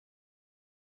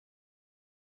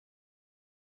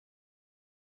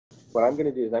what I'm going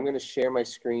to do is I'm going to share my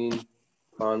screen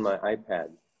on my iPad.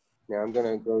 Now I'm going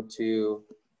to go to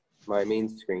my main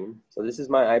screen. So this is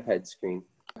my iPad screen.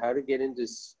 How to get into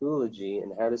Schoology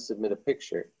and how to submit a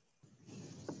picture.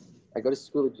 I go to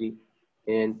Schoology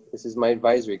and this is my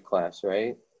advisory class,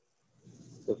 right?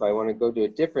 So if I want to go to a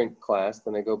different class,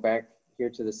 then I go back here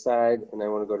to the side and I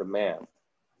want to go to math.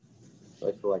 So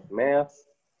I select math.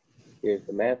 Here's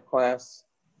the math class.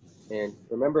 And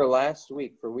remember last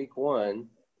week, for week 1,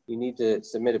 you need to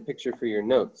submit a picture for your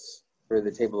notes for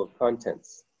the table of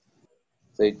contents.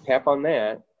 So you tap on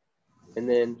that, and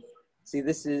then see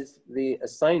this is the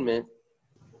assignment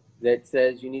that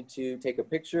says you need to take a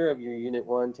picture of your Unit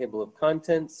 1 table of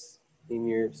contents in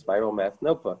your Spiral Math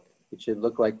notebook. It should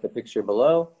look like the picture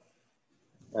below.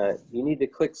 You need to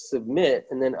click submit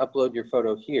and then upload your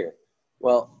photo here.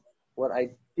 Well, what I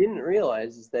didn't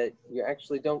realize is that you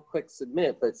actually don't click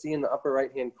submit, but see in the upper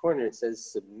right hand corner it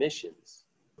says submissions.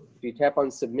 If you tap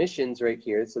on submissions right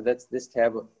here, so that's this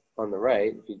tab on the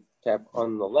right. If you tap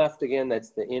on the left again, that's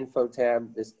the info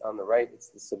tab. This on the right, it's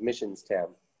the submissions tab.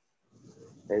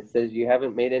 And it says you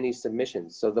haven't made any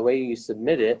submissions. So the way you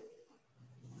submit it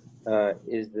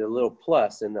is the little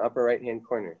plus in the upper right hand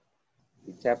corner.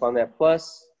 You tap on that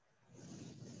plus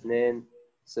and then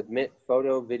submit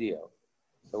photo video.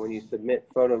 So when you submit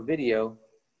photo video,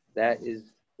 that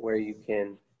is where you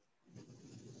can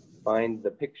find the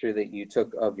picture that you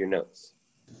took of your notes.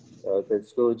 So it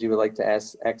says Schoology would like to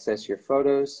access your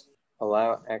photos,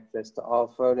 allow access to all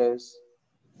photos,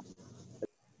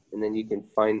 and then you can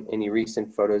find any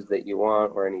recent photos that you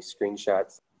want or any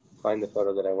screenshots. Find the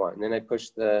photo that I want. And then I push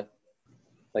the,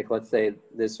 like let's say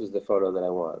this was the photo that I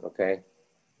want, okay?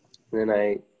 And then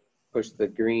I push the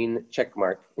green check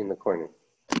mark in the corner.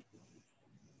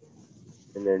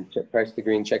 And then press the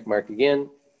green check mark again,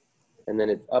 and then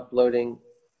it's uploading,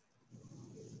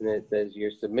 and then it says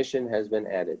your submission has been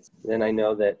added. Then I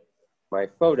know that my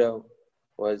photo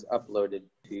was uploaded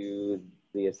to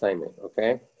the assignment,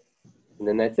 okay? And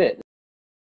then that's it.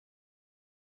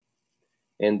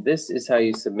 And this is how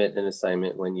you submit an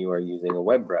assignment when you are using a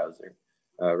web browser.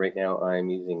 Right now I'm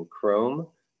using Chrome,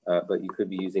 but you could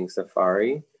be using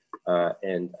Safari.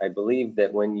 And I believe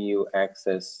that when you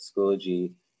access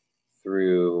Schoology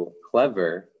through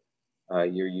Clever,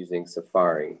 you're using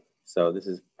Safari. So this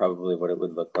is probably what it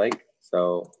would look like.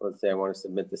 So let's say I want to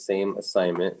submit the same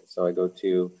assignment. So I go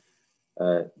to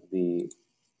the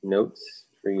notes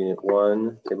for Unit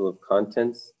 1, table of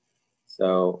contents.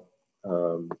 So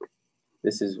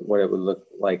this is what it would look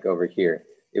like over here.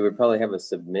 It would probably have a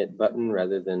submit button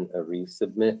rather than a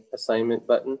resubmit assignment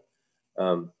button.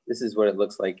 This is what it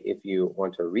looks like if you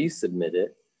want to resubmit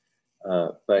it.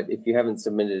 But if you haven't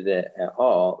submitted it at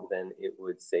all, then it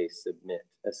would say submit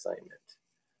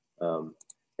assignment.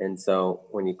 And so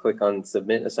when you click on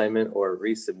submit assignment or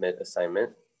resubmit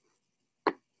assignment,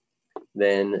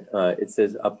 then it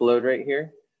says upload right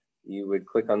here. You would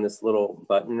click on this little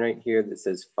button right here that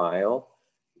says file.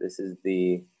 This is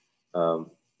the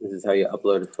this is how you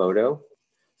upload a photo.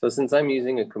 So since I'm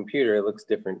using a computer, it looks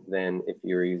different than if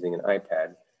you were using an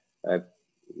iPad.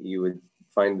 You would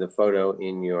find the photo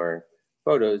in your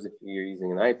photos if you're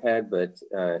using an iPad, but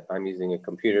I'm using a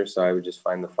computer, so I would just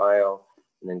find the file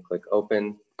and then click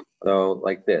open. So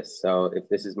like this. So if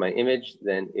this is my image,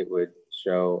 then it would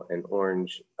show an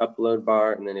orange upload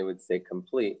bar, and then it would say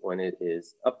complete when it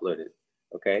is uploaded.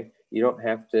 Okay, you don't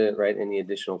have to write any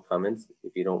additional comments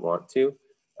if you don't want to,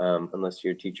 unless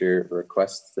your teacher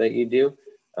requests that you do.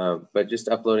 But just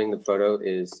uploading the photo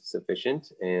is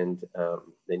sufficient, and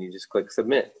then you just click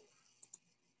submit.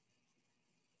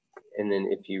 And then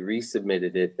if you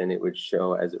resubmitted it, then it would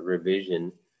show as a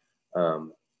revision.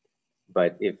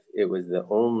 But if it was the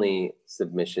only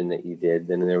submission that you did,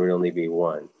 then there would only be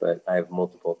one. But I have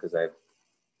multiple because I've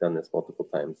done this multiple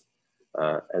times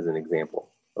as an example,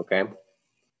 okay?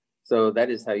 So that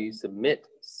is how you submit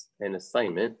an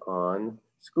assignment on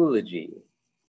Schoology.